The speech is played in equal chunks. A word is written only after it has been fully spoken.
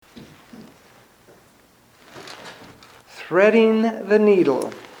Threading the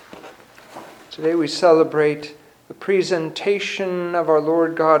needle. Today we celebrate the presentation of our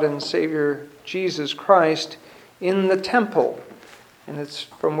Lord God and Savior Jesus Christ in the temple. And it's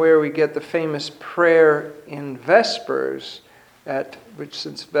from where we get the famous prayer in Vespers, which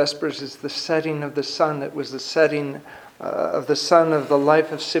since Vespers is the setting of the sun, it was the setting of the sun of the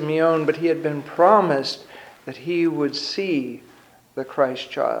life of Simeon, but he had been promised that he would see the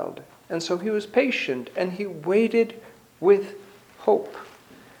Christ child. And so he was patient and he waited with hope.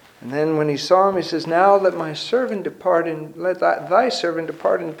 And then when he saw him, he says, "Now let my servant depart, and let thy servant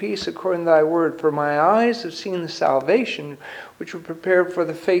depart in peace according to thy word. For my eyes have seen the salvation which were prepared for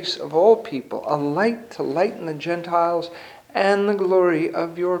the face of all people, a light to lighten the Gentiles and the glory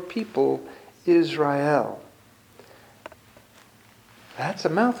of your people Israel." That's a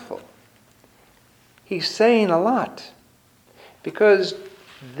mouthful. He's saying a lot. Because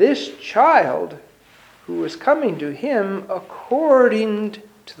this child who was coming to him according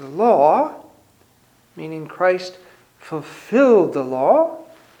to the law, meaning Christ fulfilled the law.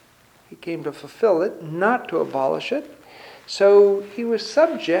 He came to fulfill it, not to abolish it. So he was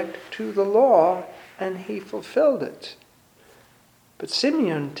subject to the law and he fulfilled it. But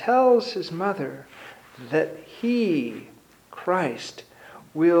Simeon tells his mother that he, Christ,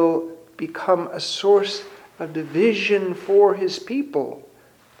 will become a source of division for his people,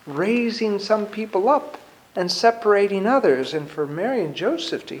 raising some people up and separating others. And for Mary and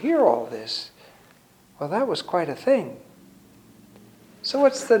Joseph to hear all this, well, that was quite a thing. So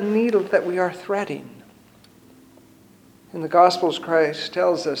what's the needle that we are threading? In the Gospels, Christ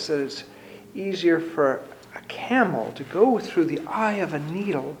tells us that it's easier for a camel to go through the eye of a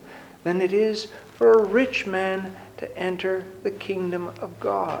needle than it is for a rich man to enter the kingdom of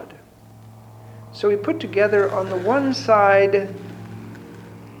God. So we put together on the one side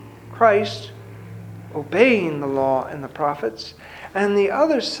Christ obeying the law and the prophets, and the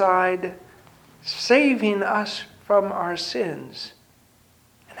other side saving us from our sins.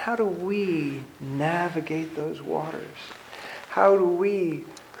 And how do we navigate those waters? How do we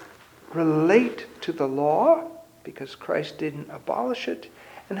relate to the law, because Christ didn't abolish it?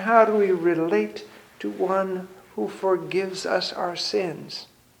 And how do we relate to one who forgives us our sins?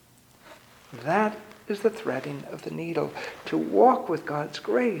 That is the threading of the needle, to walk with God's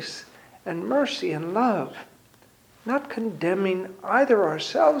grace and mercy and love, not condemning either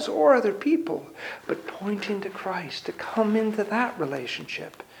ourselves or other people, but pointing to Christ, to come into that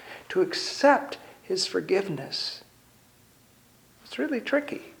relationship, to accept his forgiveness. It's really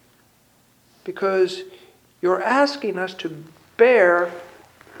tricky, because you're asking us to bear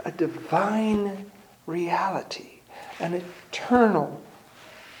a divine reality, an eternal,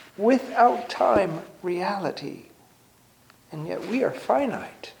 without time reality. And yet we are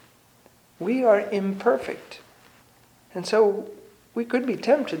finite. We are imperfect. And so we could be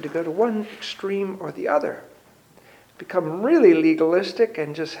tempted to go to one extreme or the other, become really legalistic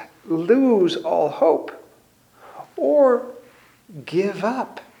and just lose all hope, or give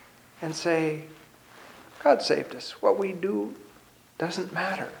up and say, God saved us. What we do doesn't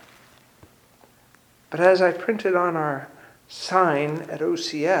matter. But as I printed on our sign at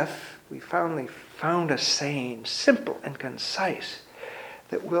OCF, we finally found a saying, simple and concise,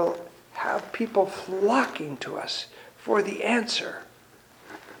 that will have people flocking to us for the answer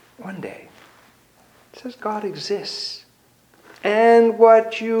one day. It says God exists, and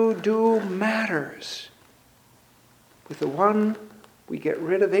what you do matters. With the one, we get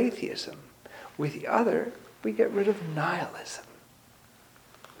rid of atheism. With the other, we get rid of nihilism.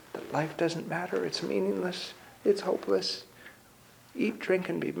 That life doesn't matter, it's meaningless, it's hopeless. Eat, drink,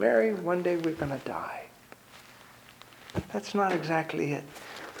 and be merry. One day we're going to die. That's not exactly it.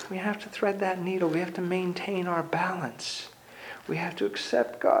 We have to thread that needle. We have to maintain our balance. We have to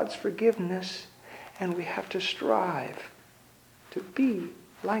accept God's forgiveness, and we have to strive to be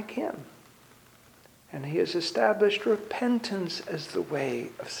like him. And he has established repentance as the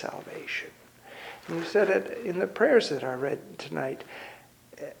way of salvation. And he said it in the prayers that I read tonight,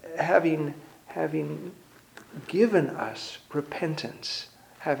 having given us repentance,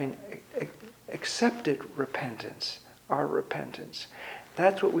 having accepted repentance, our repentance.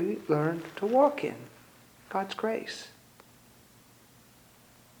 That's what we learn to walk in, God's grace.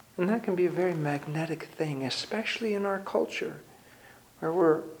 And that can be a very magnetic thing, especially in our culture, where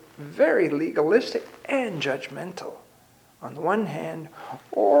we're very legalistic and judgmental on the one hand,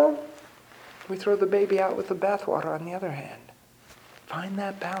 or we throw the baby out with the bathwater on the other hand. Find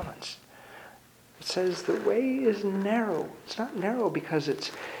that balance. It says the way is narrow. It's not narrow because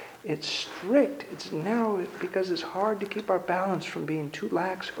it's strict. It's narrow because it's hard to keep our balance from being too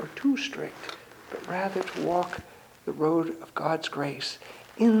lax or too strict, but rather to walk the the road of God's grace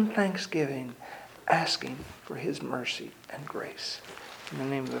in thanksgiving, asking for his mercy and grace. In the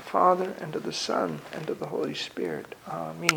name of the Father, and of the Son, and of the Holy Spirit. Amen.